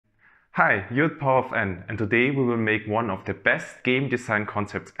Hi, you're at Power of N, and today we will make one of the best game design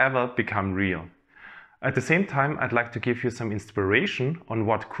concepts ever become real. At the same time, I'd like to give you some inspiration on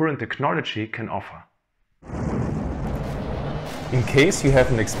what current technology can offer. In case you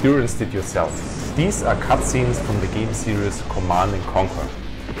haven't experienced it yourself, these are cutscenes from the game series Command & Conquer.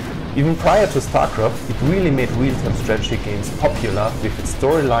 Even prior to StarCraft, it really made real-time strategy games popular with its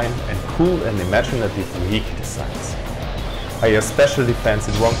storyline and cool and imaginative vehicle designs. I especially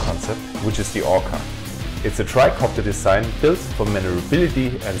fancied one concept, which is the Orca. It's a tricopter design built for maneuverability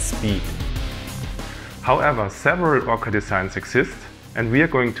and speed. However, several Orca designs exist, and we are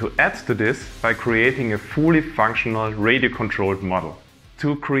going to add to this by creating a fully functional radio-controlled model.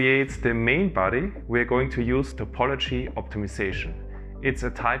 To create the main body, we are going to use Topology Optimization. It's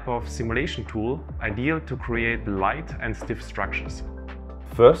a type of simulation tool ideal to create light and stiff structures.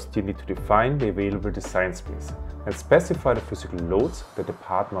 First, you need to define the available design space and specify the physical loads that the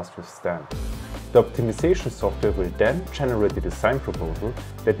part must withstand. The optimization software will then generate a design proposal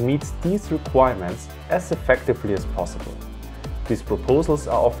that meets these requirements as effectively as possible. These proposals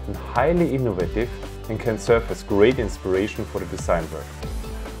are often highly innovative and can serve as great inspiration for the design work.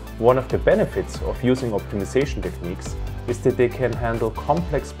 One of the benefits of using optimization techniques is that they can handle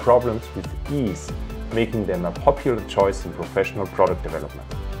complex problems with ease, making them a popular choice in professional product development.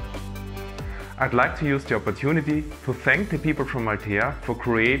 I'd like to use the opportunity to thank the people from Altea for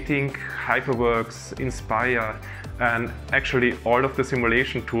creating HyperWorks, Inspire, and actually all of the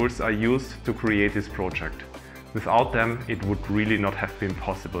simulation tools I used to create this project. Without them, it would really not have been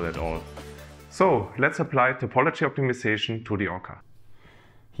possible at all. So let's apply topology optimization to the Orca.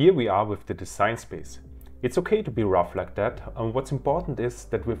 Here we are with the design space. It's okay to be rough like that, and what's important is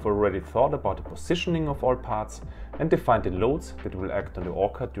that we've already thought about the positioning of all parts and defined the loads that will act on the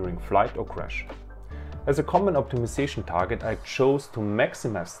Orca during flight or crash. As a common optimization target, I chose to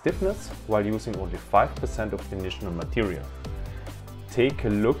maximize stiffness while using only 5% of the initial material. Take a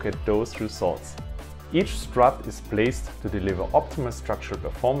look at those results. Each strut is placed to deliver optimal structural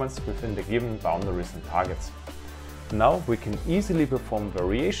performance within the given boundaries and targets. Now we can easily perform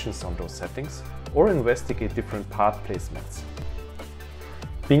variations on those settings or investigate different part placements.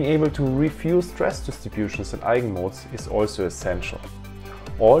 Being able to review stress distributions and eigenmodes is also essential.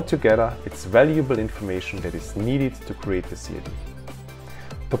 Altogether, it's valuable information that is needed to create the CAD.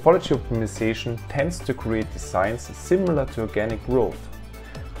 Topology optimization tends to create designs similar to organic growth.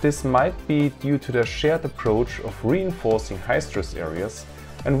 This might be due to the shared approach of reinforcing high-stress areas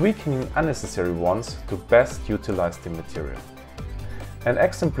and weakening unnecessary ones to best utilize the material. An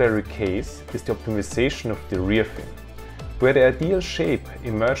exemplary case is the optimization of the rear fin, where the ideal shape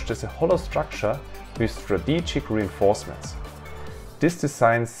emerged as a hollow structure with strategic reinforcements. This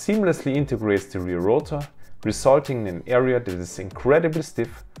design seamlessly integrates the rear rotor, resulting in an area that is incredibly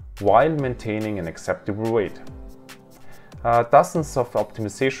stiff while maintaining an acceptable weight. Dozens of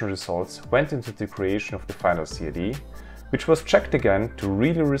optimization results went into the creation of the final CAD, which was checked again to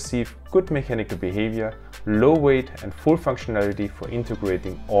really receive good mechanical behavior, low weight and full functionality for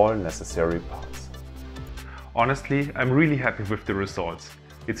integrating all necessary parts. Honestly, I'm really happy with the results.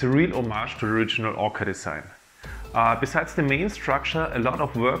 It's a real homage to the original Orca design. Besides the main structure, a lot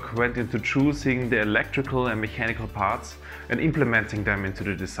of work went into choosing the electrical and mechanical parts and implementing them into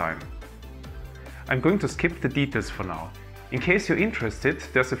the design. I'm going to skip the details for now. In case you're interested,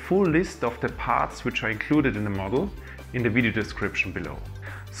 there's a full list of the parts which are included in the model in the video description below.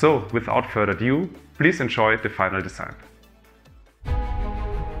 So, without further ado, please enjoy the final design.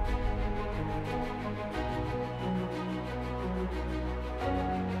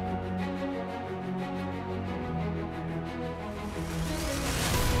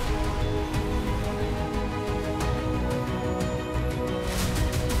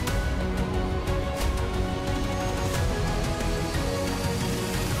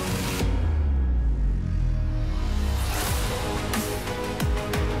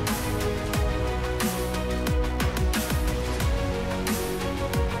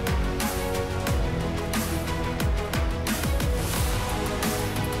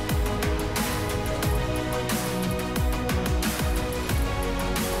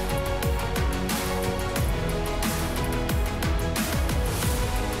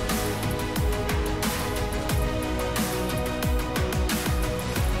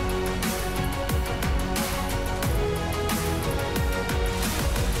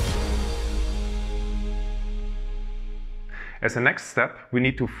 As a next step, we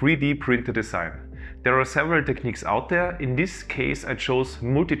need to 3D print the design. There are several techniques out there. In this case, I chose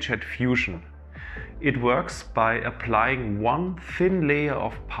multi-jet fusion. It works by applying one thin layer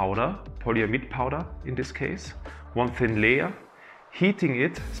of powder, polyamide powder in this case, one thin layer, heating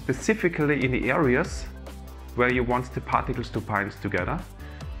it specifically in the areas where you want the particles to bind together.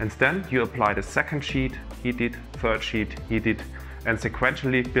 And then you apply the second sheet, heat it, third sheet, heat it, and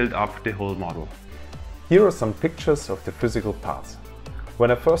sequentially build up the whole model. Here are some pictures of the physical parts.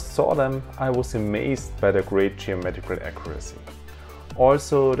 When I first saw them, I was amazed by their great geometrical accuracy.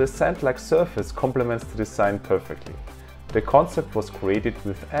 Also, the sand-like surface complements the design perfectly. The concept was created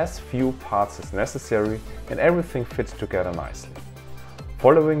with as few parts as necessary and everything fits together nicely.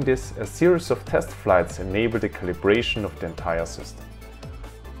 Following this, a series of test flights enabled the calibration of the entire system.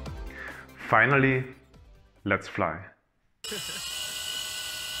 Finally, let's fly.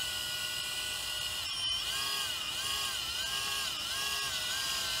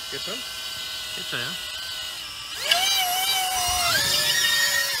 Geht schon? Geht schon, ja.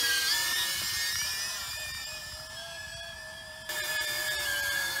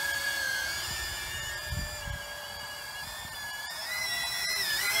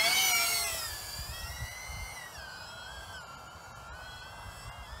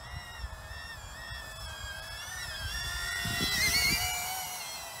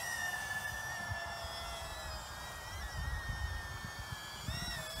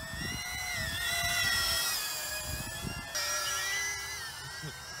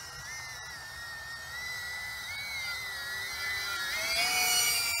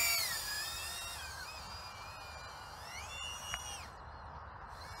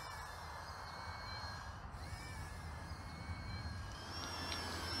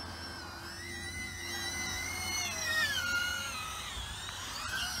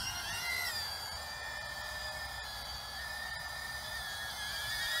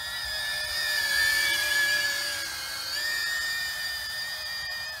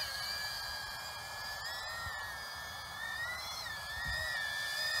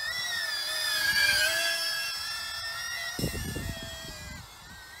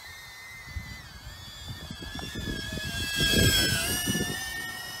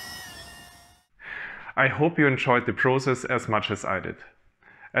 I hope you enjoyed the process as much as I did.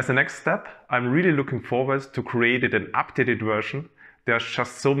 As a next step, I'm really looking forward to creating an updated version. There's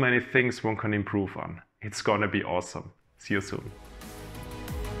just so many things one can improve on. It's gonna be awesome. See you soon.